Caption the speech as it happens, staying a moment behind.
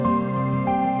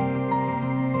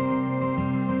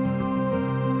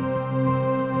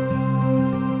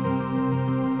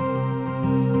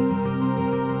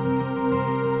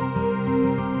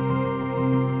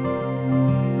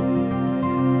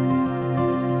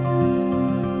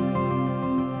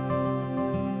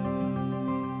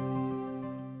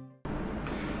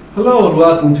Hello and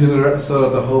welcome to another episode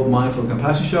of the Hope Mindful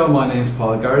Compassion Show. My name is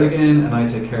Paul Gardigan and I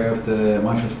take care of the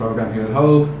mindfulness program here at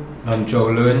Hope. I'm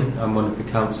Joel Lewin. I'm one of the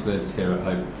counsellors here at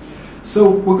Hope. So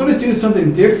we're going to do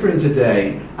something different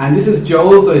today, and this is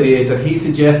Joel's idea that he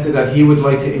suggested that he would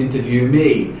like to interview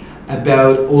me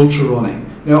about ultra running.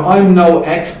 Now, I'm no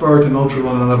expert in ultra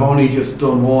running, and I've only just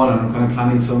done one, and I'm kind of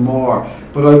planning some more.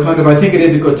 But I think it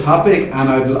is a good topic, and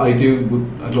I'd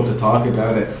love to talk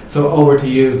about it. So over to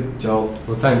you, Joel.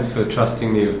 Well, thanks for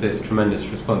trusting me with this tremendous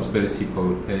responsibility,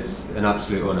 Paul. It's an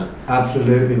absolute honour.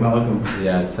 Absolutely welcome.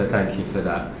 Yeah, so thank you for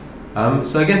that.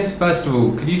 So I guess first of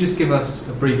all, could you just give us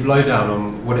a brief lowdown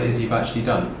on what it is you've actually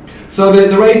done? So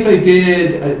the race I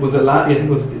did was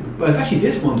it's actually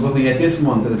this month, wasn't it? This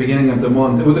month, at the beginning of the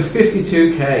month, it was a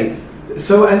 52k.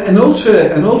 So an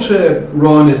ultra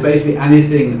run is basically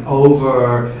anything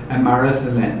over a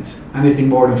marathon length, anything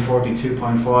more than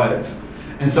 42.5.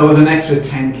 And so it was an extra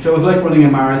 10. So it was like running a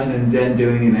marathon and then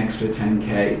doing an extra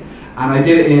 10k. And I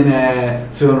did it in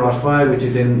Suan Rothai, which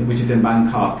is in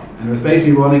Bangkok, and it was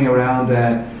basically running around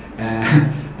a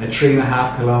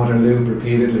 3.5 kilometre loop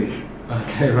repeatedly.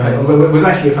 Okay, right. It was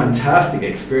actually a fantastic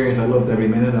experience. I loved every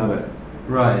minute of it.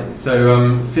 Right.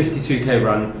 So 52k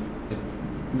run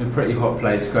in a pretty hot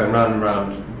place, going round and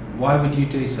round. Why would you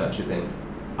do such a thing?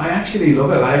 I actually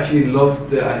love it. I actually loved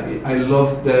the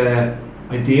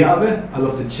idea of it. I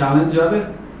love the challenge of it.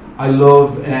 I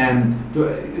love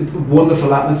the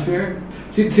wonderful atmosphere.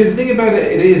 See, the thing about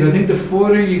it is, I think the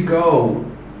further you go,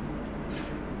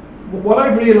 what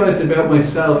I've realised about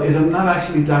myself is I'm not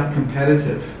actually that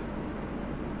competitive.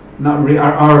 Not really,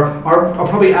 or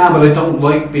probably am, but I don't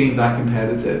like being that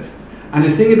competitive. And the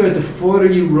thing about the further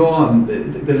you run,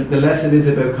 the less it is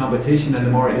about competition and the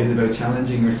more it is about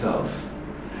challenging yourself.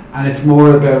 And it's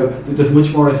more about, there's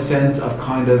much more a sense of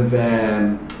kind of,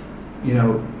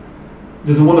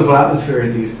 there's a wonderful atmosphere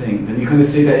at these things, and you kind of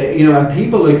see that, and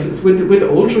people like with the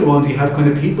ultra runs, you have kind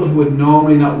of people who would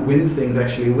normally not win things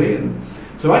actually win.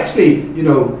 So actually,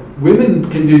 women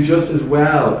can do just as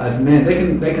well as men. They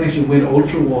can actually win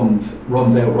ultra runs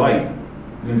outright.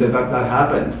 That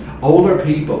happens. Older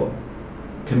people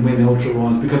can win ultra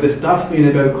runs because it stops being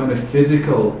about kind of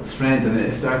physical strength and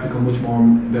it starts to become much more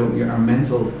about our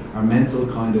mental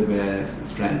kind of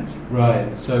strengths.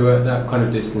 Right. So at that kind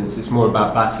of distance, it's more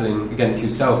about battling against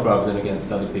yourself rather than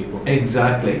against other people.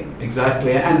 Exactly,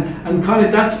 and kind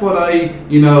of that's what I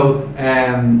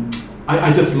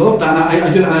just love that,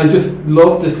 and I just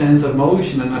love the sense of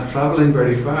motion, and of travelling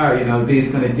very far.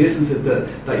 These kind of distances that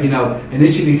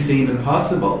initially seem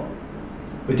impossible.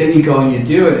 But then you go and you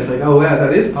do it, it's like, oh wow,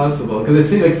 that is possible. Because it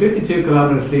seems like 52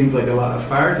 kilometres seems like a lot of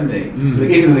far to me.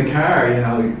 Like even in the car,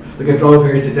 like I drove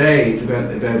here today, it's about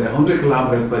 100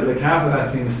 kilometres, but like half of that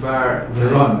seems far to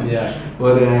run. Yeah.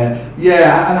 But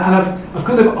and I've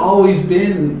kind of always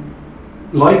been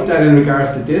like that in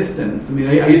regards to distance. I mean,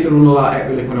 I used to run a lot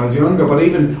like when I was younger, but I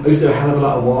used to do a hell of a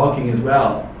lot of walking as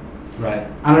well. Right.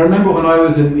 And I remember when I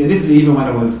was and this is even when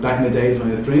I was back in the days when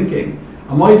I was drinking.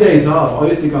 On my days off, I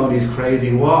used to go on these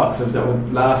crazy walks that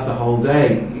would last the whole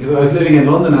day. I was living in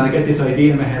London and I get this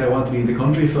idea in my head I want to be in the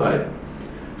countryside.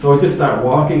 So I just start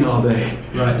walking all day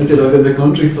until I was in the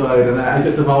countryside, and I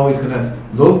just have always kind of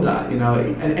loved that,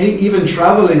 And even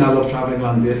travelling, I love travelling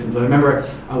long distance. I remember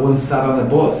I once sat on a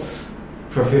bus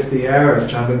for 50 hours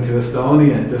travelling to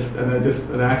Estonia,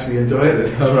 and I actually enjoyed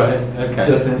it. Oh, right, okay.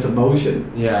 That sense of motion.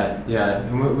 Yeah.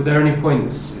 And were there any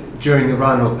points during the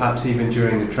run or perhaps even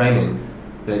during the training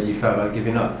that you felt like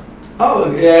giving up?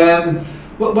 Well,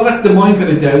 the mind kind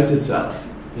of doubts itself.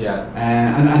 Yeah.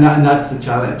 And that's the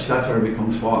challenge. That's where it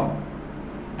becomes fun.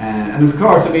 And of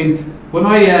course, I mean, when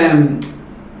I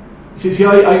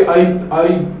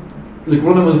like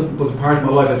running was a part of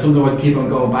my life. It's something I'd keep on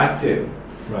going back to.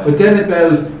 Right. But then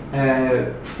about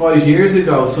 5 years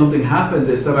ago, something happened.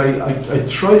 Is that I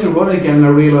tried to run again, and I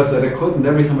realised that I couldn't.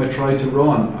 Every time I tried to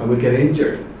run, I would get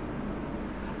injured.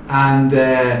 And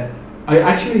I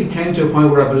actually came to a point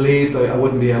where I believed I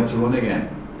wouldn't be able to run again.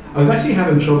 I was actually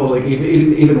having trouble, like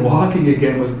even walking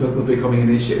again was becoming an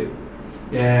issue.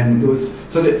 And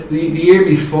the year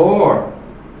before,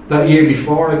 that year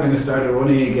before I kind of started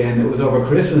running again, it was over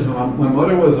Christmas when my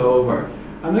mother was over,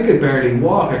 and I could barely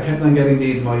walk. I kept on getting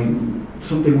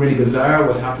something really bizarre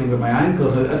was happening with my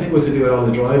ankles. I think it was to do with all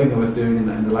the driving I was doing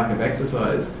and the lack of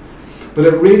exercise. But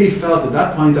it really felt at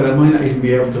that point that I might not even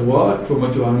be able to walk for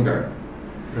much longer.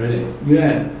 Really?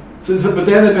 Yeah. So but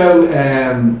then about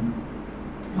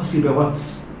must be about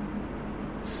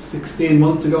 16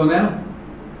 months ago now.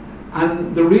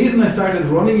 And the reason I started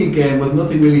running again was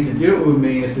nothing really to do with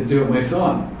me, it's to do with my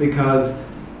son, because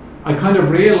I kind of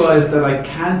realised that I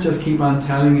can't just keep on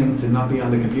telling him to not be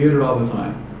on the computer all the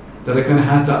time. That I kind of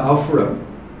had to offer him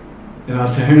an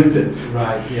alternative.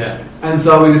 Right, yeah. And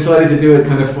so we decided to do it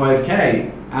kind of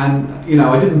 5k. And, you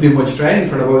know, I didn't do much training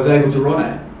for it, but I was able to run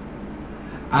it.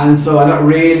 And so that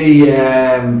really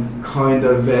kind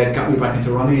of got me back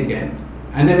into running again.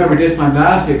 And then remember this time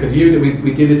last year, because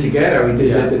we did it together, we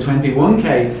did the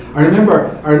 21k. I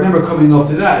remember coming up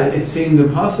to that, it seemed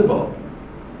impossible.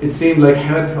 It seemed like,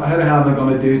 how the hell am I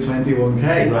going to do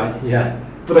 21k? Right, yeah.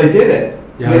 But I did it.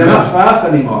 Yeah, I mean, I'm not fast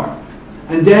anymore.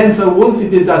 And then, so once you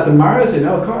did that, the marathon,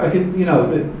 of course, I could, you know,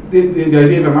 the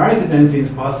idea of a marathon then seems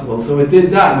possible. So I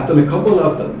did that, and I've done a couple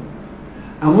of them.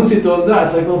 And once you've done that,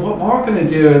 it's like, well, what more can I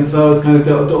do? And so it's kind of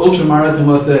the ultra marathon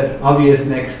was the obvious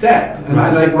next step. And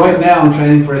like right now, I'm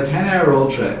training for a 10-hour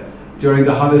ultra during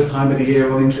the hottest time of the year,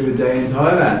 running through the day in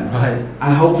Thailand. Right.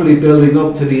 And hopefully building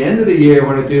up to the end of the year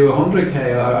when I do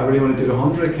 100k. I really want to do the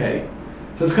 100k.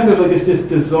 So it's kind of like this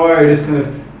desire, this kind of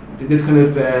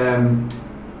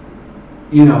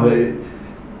you know,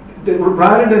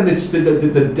 rather than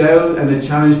the doubt and the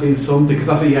challenge being something, because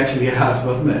that's what you actually asked,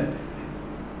 wasn't it?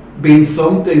 Being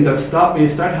something that stopped me,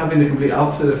 start having the complete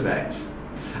opposite effect.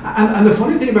 And the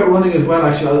funny thing about running as well,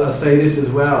 actually, I'll say this as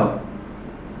well,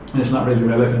 and it's not really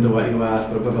relevant to what you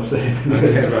asked, but I'll say it anyway,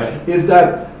 okay, right. is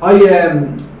that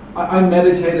I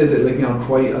meditated, like, you know,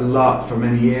 quite a lot for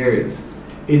many years,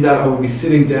 in that I would be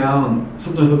sitting down,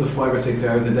 sometimes up to 5 or 6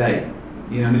 hours a day,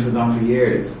 you know, and this went on for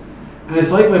years. And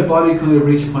it's like my body kind of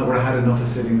reached a point where I had enough of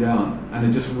sitting down, and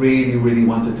it just really, really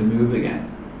wanted to move again.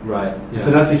 Right. Yeah.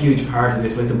 So that's a huge part of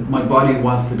this. Like my body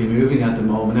wants to be moving at the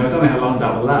moment. Now I don't know how long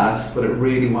that will last, but it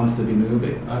really wants to be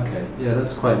moving. Okay. Yeah,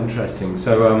 that's quite interesting.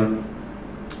 So,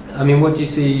 I mean, what do you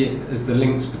see as the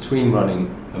links between running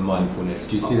and mindfulness?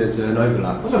 Do you see there's an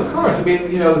overlap? Well, of course. I mean,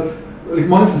 you know, like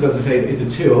mindfulness, as I say, it's a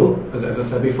tool, as I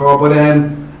said before. But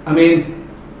I mean,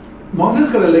 mindfulness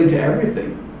got a link to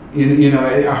everything. You know,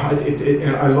 it's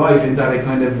our life in that it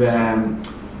kind of.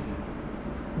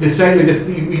 We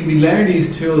learn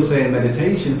these tools, say, in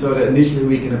meditation, so that initially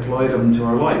we can apply them to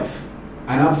our life.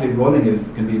 And obviously running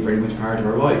can be very much part of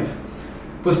our life.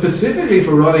 But specifically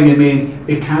for running, I mean,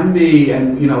 it can be,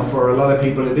 and you know, for a lot of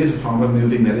people it is a form of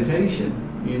moving meditation.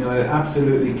 You know, it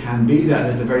absolutely can be that,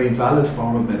 and it's a very valid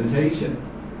form of meditation.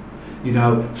 You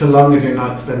know, so long as you're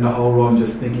not spending the whole run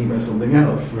just thinking about something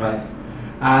else. Right.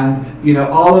 And, you know,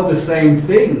 all of the same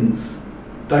things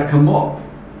that come up,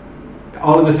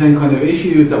 all of the same kind of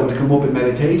issues that would come up in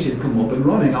meditation come up in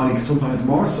running, only sometimes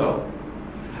more so.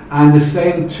 And the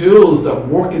same tools that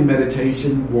work in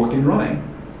meditation work in running.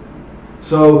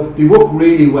 So they work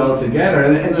really well together.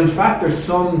 And in fact, there's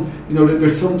some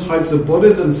types of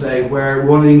Buddhism, say, where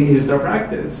running is their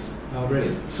practice. Oh,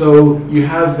 really? So you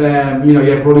have, you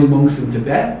have running monks in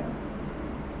Tibet,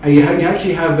 and you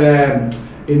actually have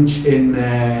in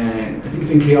I think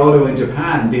it's in Kyoto in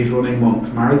Japan, these running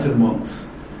monks, marathon monks.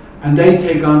 And they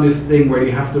take on this thing where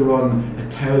you have to run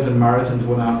 1,000 marathons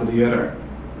one after the other.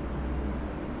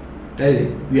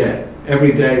 Daily? Yeah,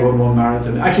 every day run one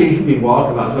marathon. Actually, you can walk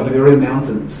a lot as well, but they're in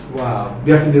mountains. Wow.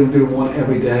 You have to do one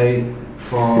every day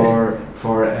for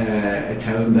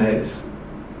 1,000 days.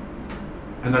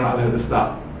 And they're not allowed to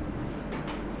stop.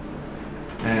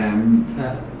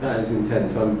 That is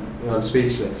intense. I'm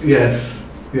speechless. Yes.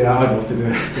 Yeah, I'd love to do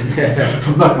it. Yeah.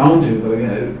 I'm not going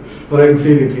to, but I can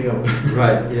see the appeal.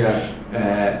 Right, yeah.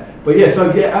 But yeah,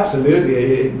 so yeah, absolutely,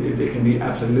 it can be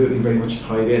absolutely very much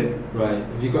tied in. Right.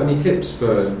 Have you got any tips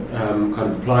for kind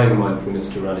of applying mindfulness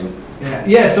to running?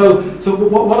 Yeah. So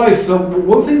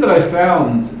one thing that I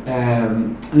found,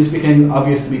 and this became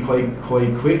obvious to me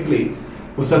quite quickly,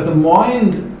 was that the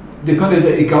mind, the kind of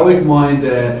the egoic mind,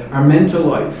 our mental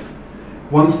life,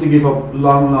 wants to give up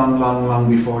long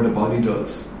before the body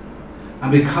does.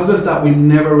 And because of that, we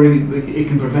never really, it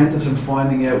can prevent us from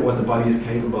finding out what the body is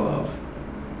capable of.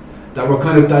 That we're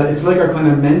kind of, that it's like our kind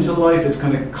of mental life is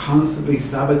kind of constantly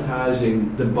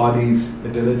sabotaging the body's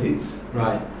abilities.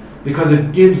 Right. Because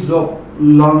it gives up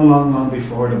long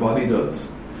before the body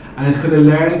does. And it's kind of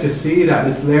learning to see that.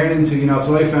 It's learning to,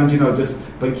 so I found, just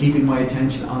by keeping my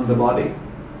attention on the body.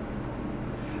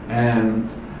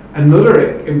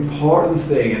 Another important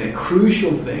thing and a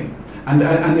crucial thing, and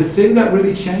the thing that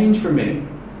really changed for me,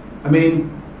 I mean,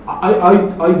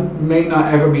 I may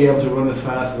not ever be able to run as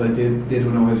fast as I did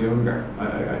when I was younger.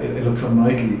 It looks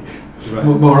unlikely, right.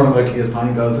 More unlikely as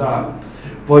time goes on.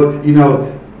 But,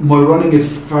 my running is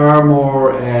far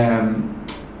more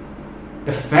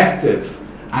effective,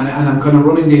 and I'm kind of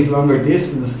running these longer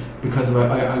distances because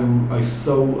I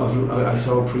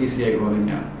so appreciate running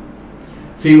now.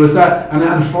 See, it was that, and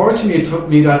unfortunately, it took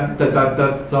me that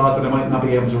thought that I might not be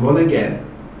able to run again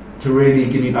to really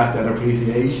give me back that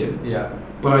appreciation. Yeah.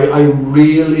 But I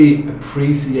really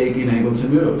appreciate being able to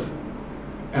move.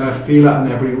 And I feel it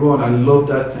on every run. I love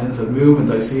that sense of movement.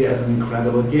 I see it as an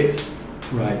incredible gift.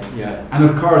 Right, yeah. And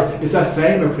of course, it's that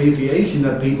same appreciation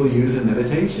that people use in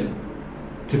meditation.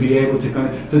 To be able to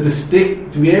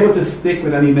to be able to stick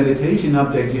with any meditation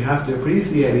object, you have to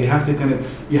appreciate it. You have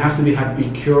to be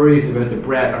curious about the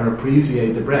breath or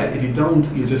appreciate the breath. If you don't,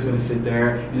 you're just going to sit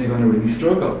there and you're going to really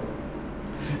struggle.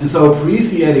 And so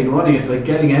appreciating running, it's like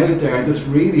getting out there and just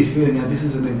really feeling that this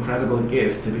is an incredible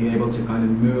gift to be able to kind of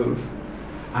move.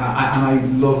 And I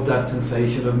love that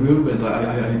sensation of movement.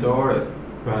 I adore it.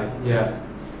 Right, yeah.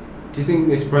 Do you think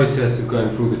this process of going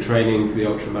through the training for the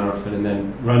ultramarathon and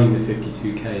then running the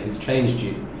 52k has changed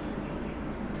you?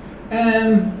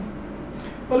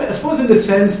 Well, I suppose in the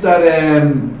sense that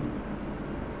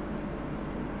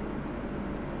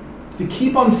to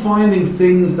keep on finding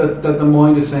things that the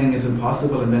mind is saying is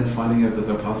impossible and then finding out that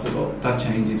they're possible, that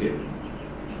changes you.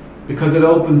 Because it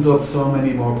opens up so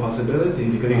many more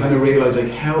possibilities. You kind of realise,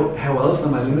 like, how else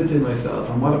am I limiting myself?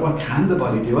 And what can the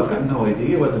body do? I've got no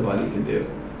idea what the body can do.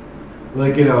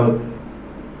 Like, you know,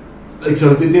 like,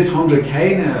 so this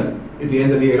 100k now at the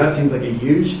end of the year, that seems like a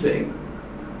huge thing.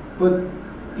 But,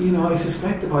 you know, I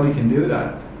suspect the body can do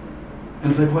that. And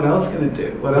it's like, what else can it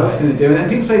do? What else can it do? And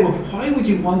people say, well, why would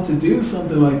you want to do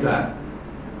something like that?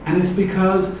 And it's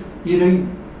because, you know,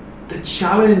 the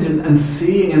challenge and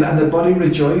seeing and the body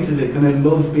rejoices, it kind of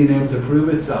loves being able to prove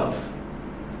itself.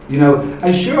 You know,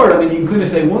 and sure, I mean, you can kind of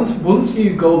say once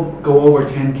you go over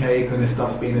 10k, it kind of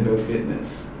stops being about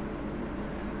fitness.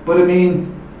 But I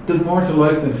mean, there's more to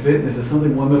life than fitness. There's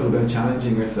something wonderful about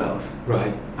challenging yourself.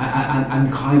 Right.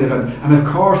 And kind of, and of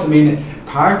course, I mean,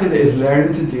 part of it is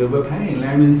learning to deal with pain,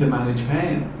 learning to manage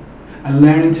pain, and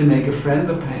learning to make a friend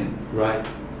of pain. Right.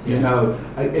 You know,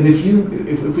 and if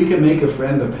we can make a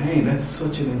friend of pain, that's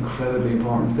such an incredibly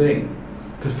important thing,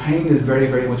 because pain is very,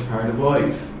 very much part of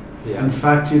life. Yeah. In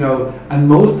fact, you know, and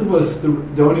most of us,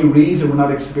 the only reason we're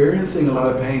not experiencing a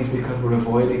lot of pain is because we're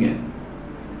avoiding it.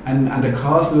 And the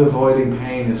cost of avoiding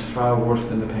pain is far worse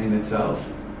than the pain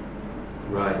itself.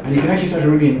 Right. And you can actually start to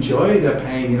really enjoy that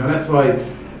pain. You know, that's why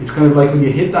it's kind of like when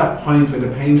you hit that point where the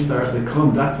pain starts to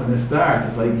come, that's when it starts.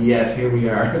 It's like, yes, here we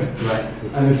are. Right.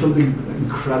 And it's something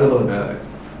incredible about it.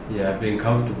 Yeah, being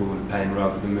comfortable with pain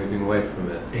rather than moving away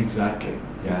from it. Exactly.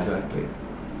 Yeah. Exactly.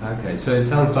 Okay, so it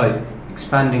sounds like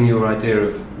expanding your idea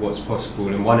of what's possible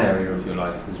in one area of your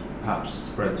life has perhaps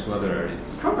spread to other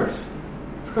areas. Of course.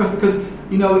 Because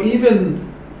you know, even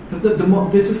because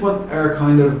this is what our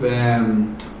kind of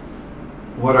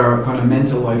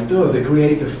mental life does. It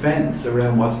creates a fence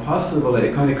around what's possible.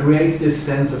 It kind of creates this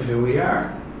sense of who we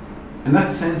are, and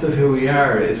that sense of who we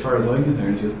are, as far as I'm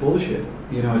concerned, is just bullshit.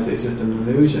 You know, it's just an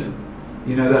illusion.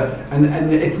 You know that,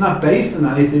 and it's not based on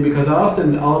anything, because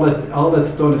often all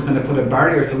that's done is kind of put a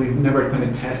barrier, so we've never kind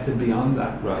of tested beyond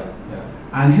that. Right. Yeah.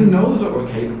 And who knows what we're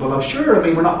capable of? Sure, I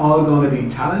mean, we're not all going to be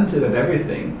talented at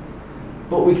everything,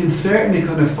 but we can certainly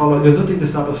kind of follow. There's nothing to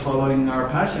stop us following our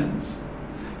passions.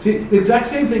 See, the exact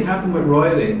same thing happened with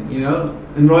riding. You know,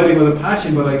 and riding was a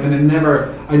passion, but I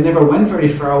never went very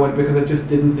far with it because I just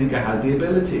didn't think I had the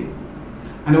ability.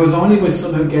 And it was only by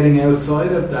somehow getting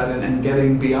outside of that and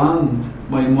getting beyond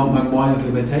my mind's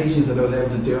limitations that I was able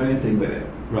to do anything with it.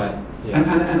 Right. Yeah.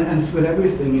 And it's with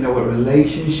everything, you know, with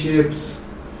relationships.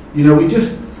 You know,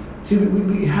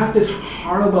 we have this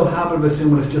horrible habit of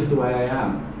assuming it's just the way I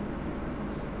am.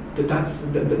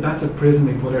 That's a prison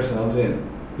we put ourselves in.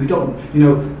 We don't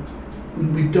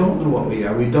know what we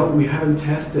are. We haven't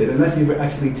tested. Unless you've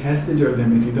actually tested your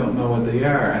limits, you don't know what they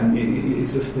are, and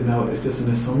it's just, you know, it's just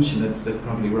an assumption that's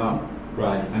probably wrong.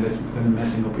 Right. And it's kind of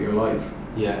messing up your life.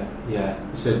 Yeah, yeah.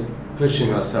 So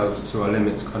pushing ourselves to our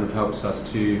limits kind of helps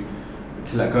us to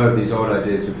let go of these old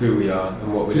ideas of who we are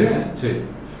and what we're limited to.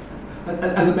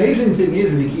 An amazing thing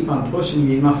is when you keep on pushing,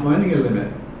 you're not finding a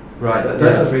limit. Right.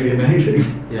 That's just really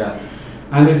amazing. Yeah.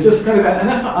 And it's just kind of, and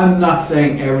that's not, I'm not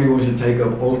saying everyone should take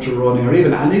up ultra running or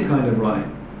even any kind of running.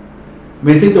 I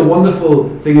mean, I think the wonderful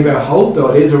thing about Hope,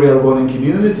 though, it is a real running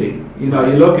community. You know,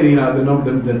 you look at, you know,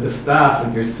 the staff,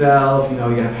 like yourself. You know,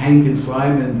 you have Hank and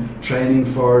Simon training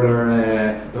for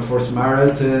their first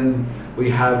marathon. We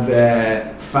have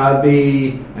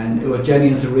Fabi and Jenny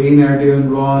and Serena are doing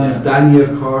runs. Yeah. Danny,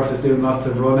 of course, is doing lots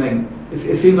of running. It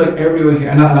seems like everyone here,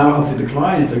 and obviously the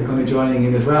clients are kind of joining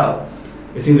in as well.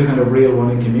 It seems a kind of real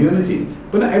running community,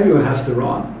 but not everyone has to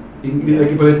run.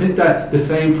 But I think that the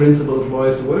same principle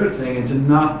applies to other things, and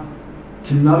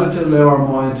to not allow our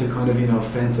mind to kind of, you know,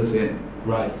 fence us in.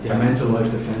 Right. Their mental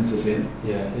life defence is in.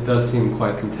 Yeah, it does seem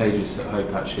quite contagious at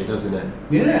Hope, actually, doesn't it?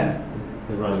 Yeah.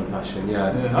 The running passion,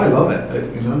 yeah. I love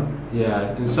it, you know.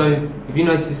 Yeah, and so have you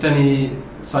noticed any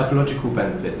psychological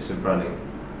benefits of running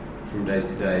from day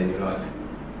to day in your life?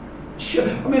 Sure.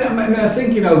 I mean, I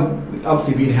think, you know,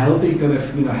 obviously being healthy kind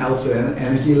of, you know, helps with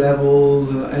energy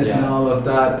levels and all of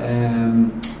that.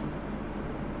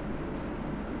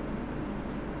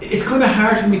 It's kind of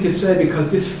hard for me to say because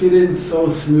this fit in so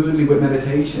smoothly with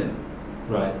meditation.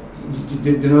 Right.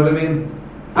 Do you know what I mean?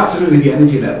 Absolutely, the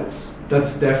energy levels.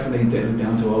 That's definitely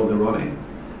down to all of the running.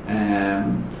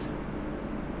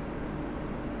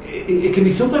 It can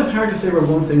be sometimes hard to say where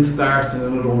one thing starts and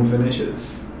another one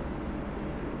finishes.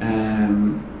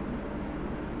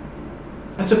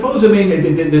 I suppose, I mean,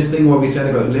 this thing what we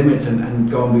said about limits and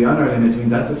going beyond our limits, I mean,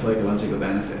 that's a psychological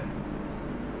benefit.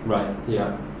 Right,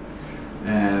 yeah.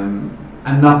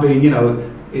 And not being, you know,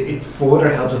 it further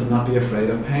helps us not be afraid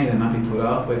of pain and not be put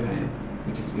off by pain,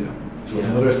 which is, you know, so it's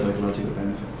another psychological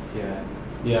benefit. Yeah.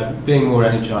 Yeah, being more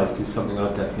energised is something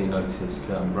I've definitely noticed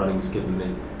running's given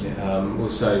me. Yeah.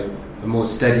 Also, a more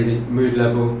steady mood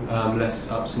level, less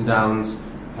ups and downs,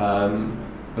 a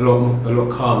lot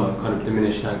calmer, kind of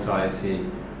diminished anxiety,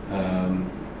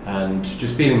 and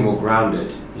just feeling more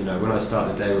grounded. You know, when I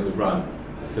start the day with a run,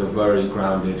 I feel very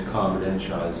grounded, calm, and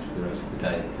energised for the rest of the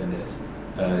day, and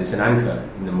it's an anchor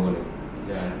in the morning.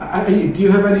 Yeah. Do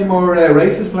you have any more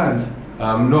races planned?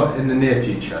 Not in the near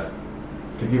future.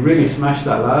 Because you really smashed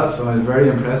that last one. I was very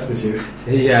impressed with you.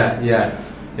 Yeah.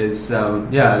 It's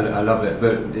I love it,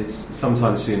 but it's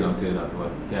sometime soon I'll do another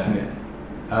one.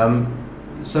 Yeah.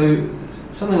 So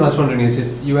something I was wondering is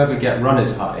if you ever get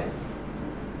runner's high,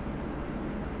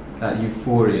 that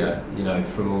euphoria, you know,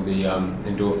 from all the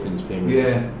endorphins being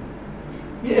released.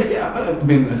 Yeah. I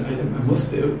mean, I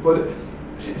must do, but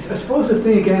I suppose the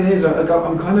thing again is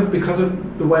I'm kind of, because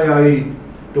of the way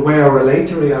I relate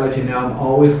to reality now, I'm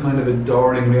always kind of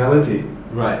adoring reality.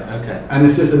 Right, okay. And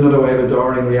it's just another way of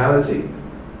adoring reality,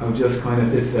 of just kind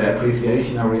of this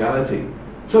appreciation of reality.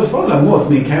 So I suppose I must, I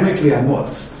mean, chemically I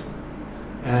must.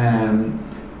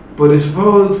 But I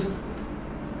suppose,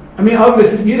 I mean,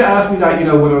 obviously, if you'd asked me that, you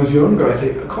know, when I was younger, I'd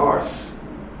say, of course.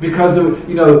 Because, there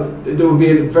would be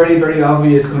a very, very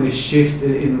obvious kind of shift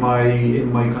in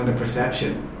my kind of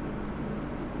perception.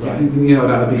 Right. You know,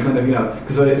 that would be kind of, you know,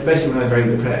 because especially when I was very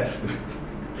depressed.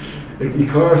 Of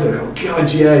course, I go,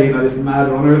 God, yeah, you know, this mad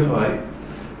runner's high.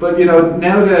 But, you know,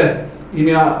 now that, you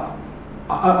mean,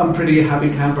 I'm pretty happy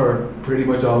camper pretty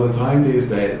much all the time these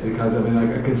days, because, I mean,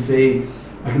 I can see,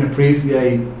 I can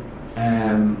appreciate,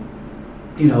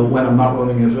 you know, when I'm not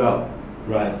running as well.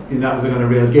 Right. And that was a kind of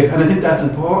real gift. And I think that's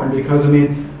important because, I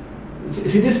mean,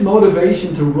 see, this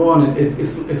motivation to run,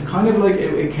 it's kind of like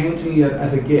it came to me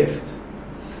as a gift.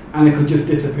 And it could just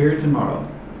disappear tomorrow.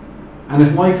 And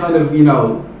if my kind of, you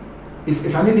know,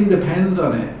 if anything depends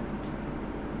on it,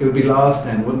 it would be lost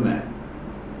then, wouldn't it?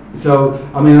 So,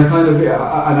 I mean, and I've kind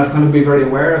of been very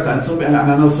aware of that. And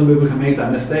I know some people can make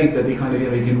that mistake, that they kind of, you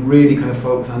know, you can really kind of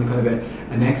focus on kind of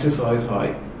an exercise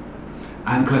high.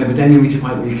 And kind of, but then you reach a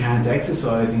point where you can't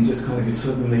exercise, and you just kind of, you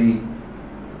suddenly,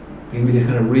 give me this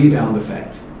kind of rebound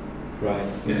effect. Right.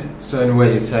 Yeah. So in a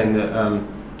way you're saying that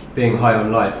being high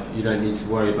on life, you don't need to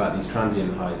worry about these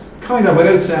transient highs. Kind of,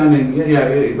 without sounding,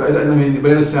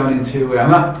 without sounding too. I'm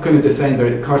not kind of just saying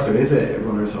that, of course, there is a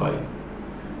runner's high,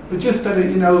 but just that,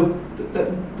 you know, that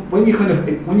when you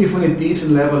find a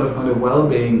decent level of kind of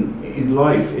well-being in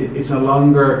life, it's no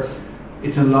longer,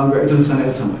 it doesn't stand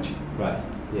out so much. Right.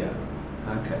 Yeah.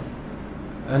 Okay.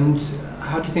 And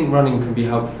how do you think running can be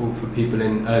helpful for people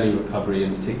in early recovery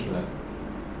in particular?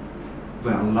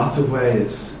 Well, lots of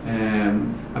ways.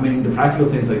 I mean, the practical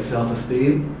things like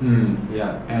self-esteem.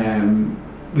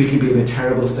 We can be in a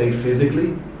terrible state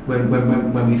physically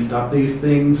when we stop these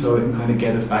things, so it can kind of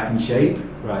get us back in shape.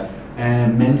 Right.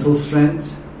 Mental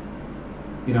strength,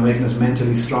 you know, making us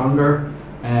mentally stronger.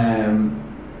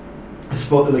 I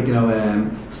suppose, like, you know,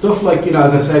 stuff like, you know,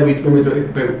 as I said, we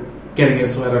about getting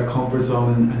outside our comfort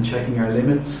zone and checking our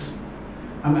limits.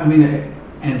 I mean,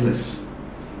 endless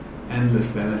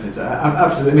benefits.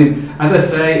 Absolutely. I mean, as I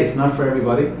say, it's not for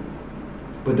everybody,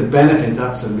 but the benefits,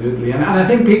 absolutely. And I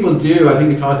think people do. I think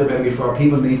we talked about it before.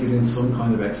 People need to be doing some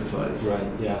kind of exercise. Right.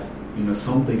 Yeah. You know,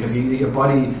 something, because the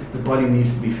body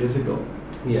needs to be physical.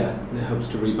 Yeah, it helps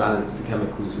to rebalance the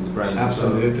chemicals in the brain.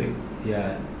 Absolutely. As well.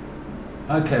 Yeah.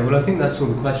 Okay. Well, I think that's all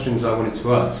the questions I wanted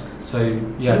to ask. So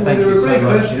yeah, well, thank you so great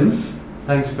much. Questions.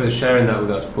 Thanks for sharing that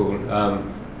with us, Paul.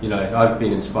 You know, I've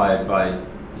been inspired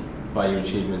by your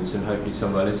achievements, and hopefully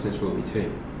some of our listeners will be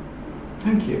too.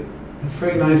 Thank you. It's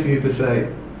very nice of you to say.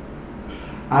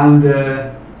 And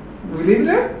We leave it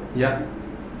there? Yeah.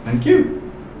 Thank you.